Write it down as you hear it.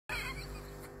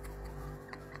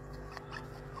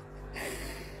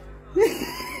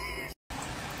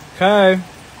Okay.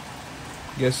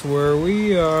 Guess where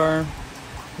we are?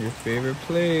 Your favorite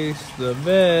place, the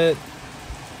vet.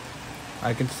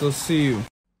 I can still see you.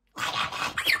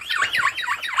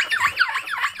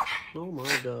 Oh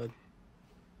my god.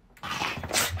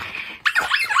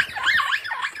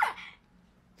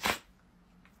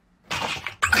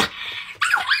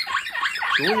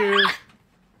 Go here.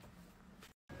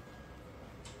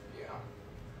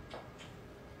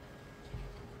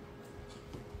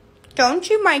 Don't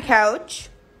chew my couch.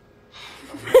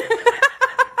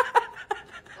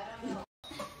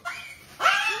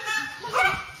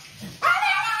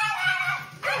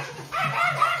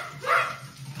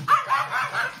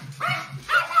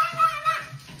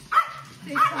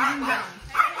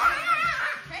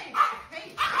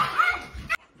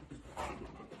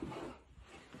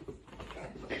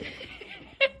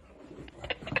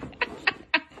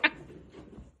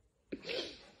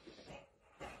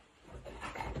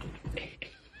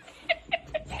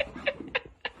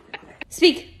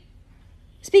 Speak.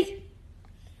 Speak.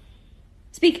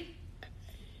 Speak.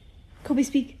 Kobe,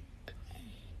 speak.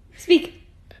 Speak.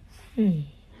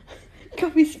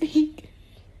 Kobe, speak.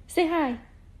 Say hi.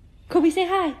 Kobe, say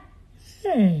hi.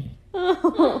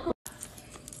 Oh.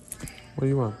 What do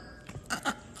you want?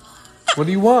 What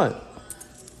do you want?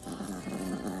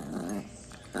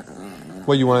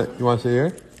 What you want? You want to sit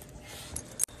here?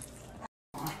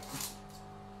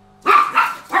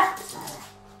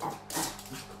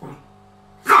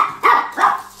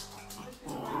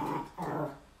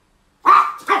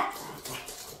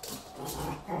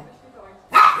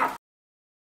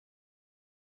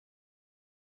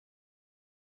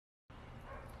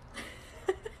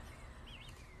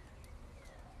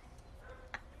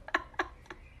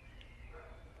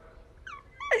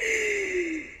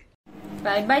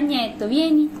 Vai, bagnetto,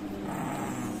 vieni.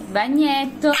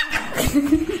 Bagnetto.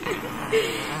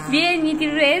 Vieni, ti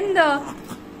prendo.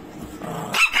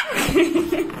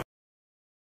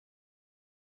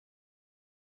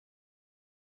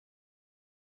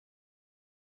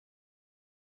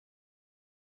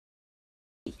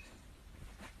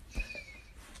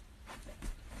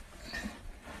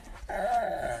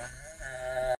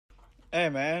 Hey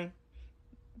man,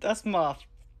 that's my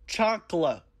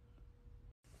chocolate.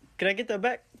 Can I get that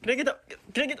back? Can I get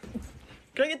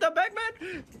that back,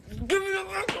 man? Give me that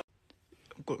back.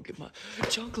 I'm gonna get my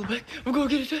chocolate back. I'm gonna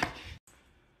get it back.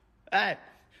 Hey.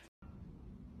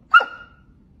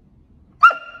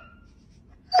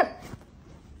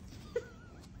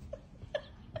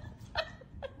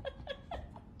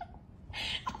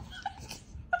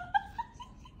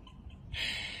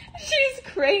 She's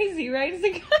crazy, right? It's a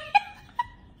guy.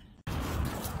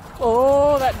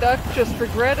 Oh, that duck just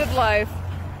regretted life.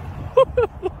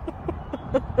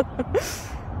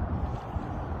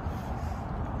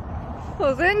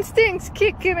 Those instincts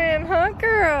kicking in, huh,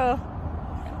 girl?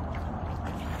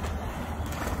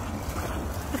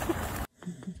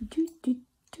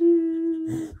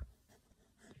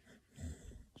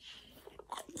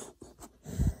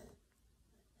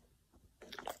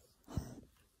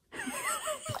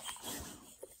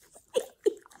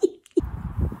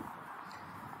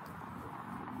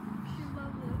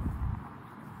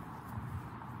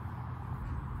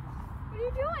 What are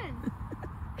you doing?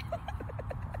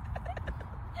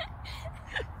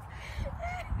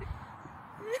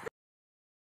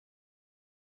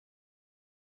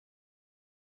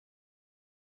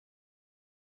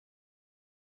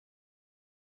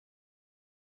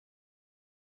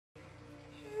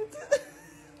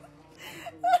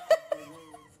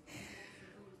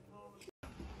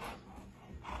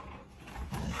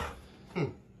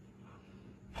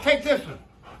 Take this one.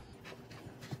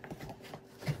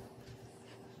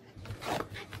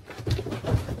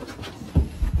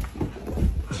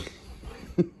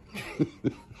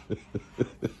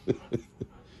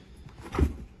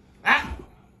 Ah.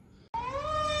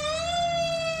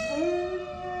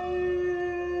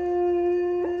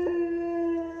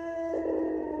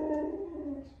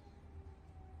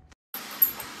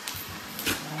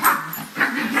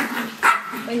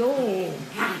 Ayo.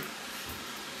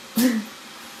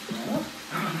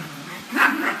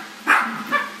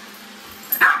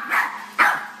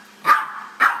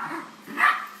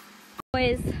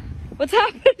 Boys, what's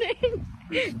happening?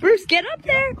 Bruce, get up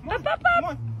there. Up, up, up. Come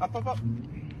on. Up, up.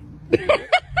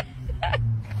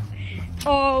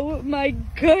 Oh my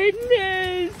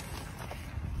goodness.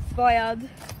 Spoiled.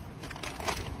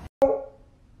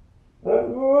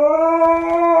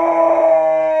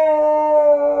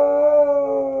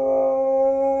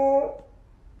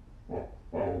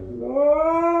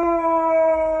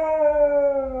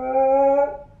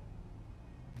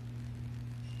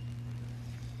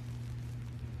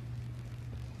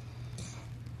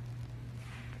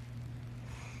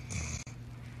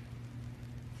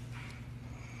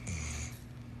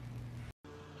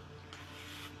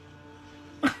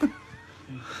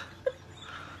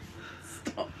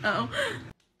 Stop now.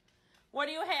 What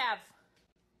do you have?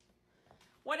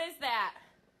 What is that?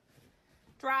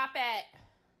 Drop it.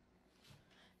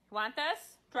 You want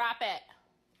this? Drop it.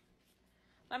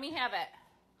 Let me have it.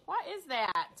 What is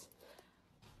that?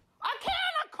 A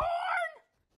can of corn!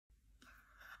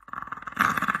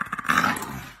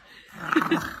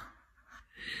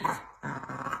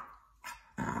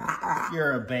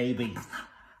 You're a baby.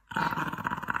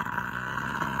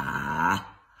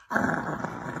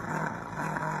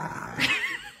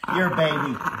 You're a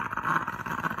baby.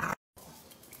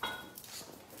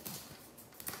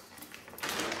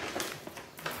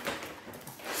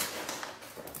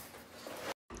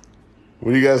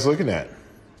 What are you guys looking at?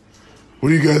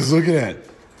 What are you guys looking at?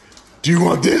 Do you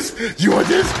want this? Do you want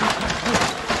this?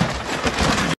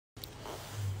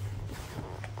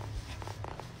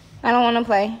 I don't want to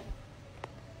play.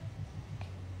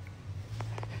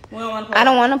 We don't want to play. I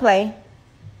don't want to play.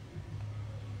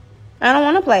 I don't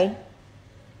want to play.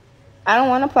 I don't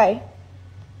want to play.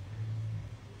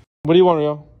 What do you want,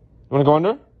 Rio? You want to go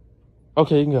under?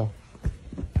 Okay, you can go.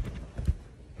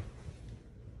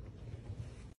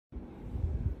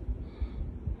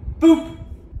 Boop!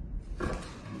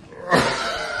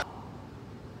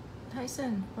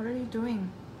 Tyson, what are you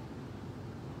doing?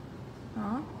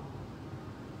 Huh?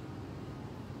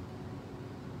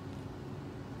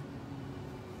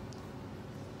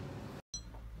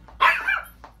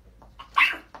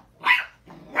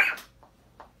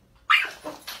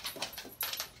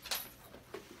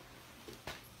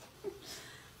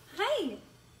 Hi.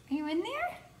 Are you in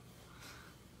there?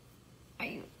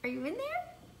 Are you in there?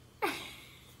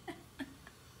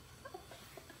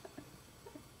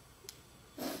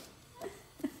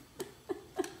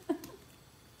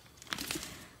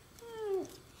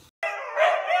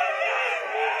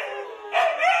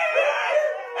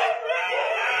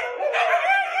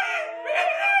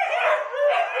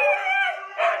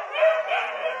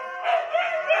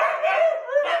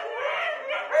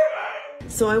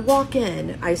 So I walk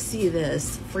in, I see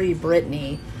this, Free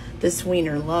Britney, this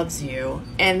wiener loves you.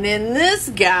 And then this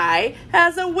guy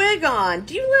has a wig on.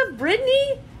 Do you love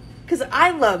Britney? Because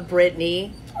I love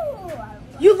Britney.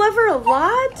 You love her a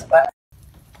lot?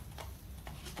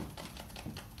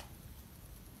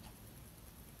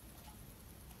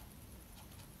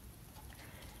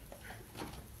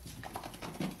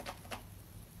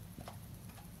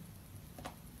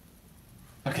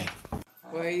 Okay.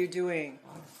 What are you doing?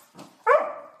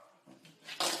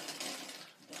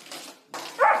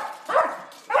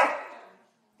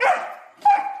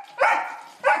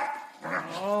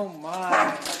 Oh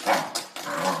my.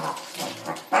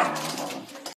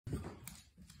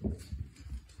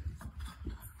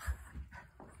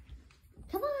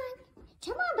 Come on.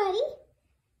 Come on, buddy.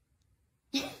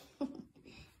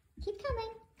 Keep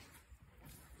coming.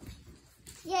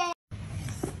 Yay.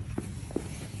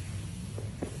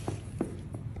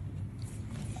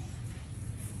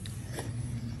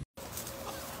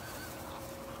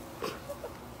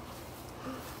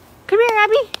 Come here,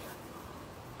 Abby.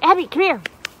 Abby, come here.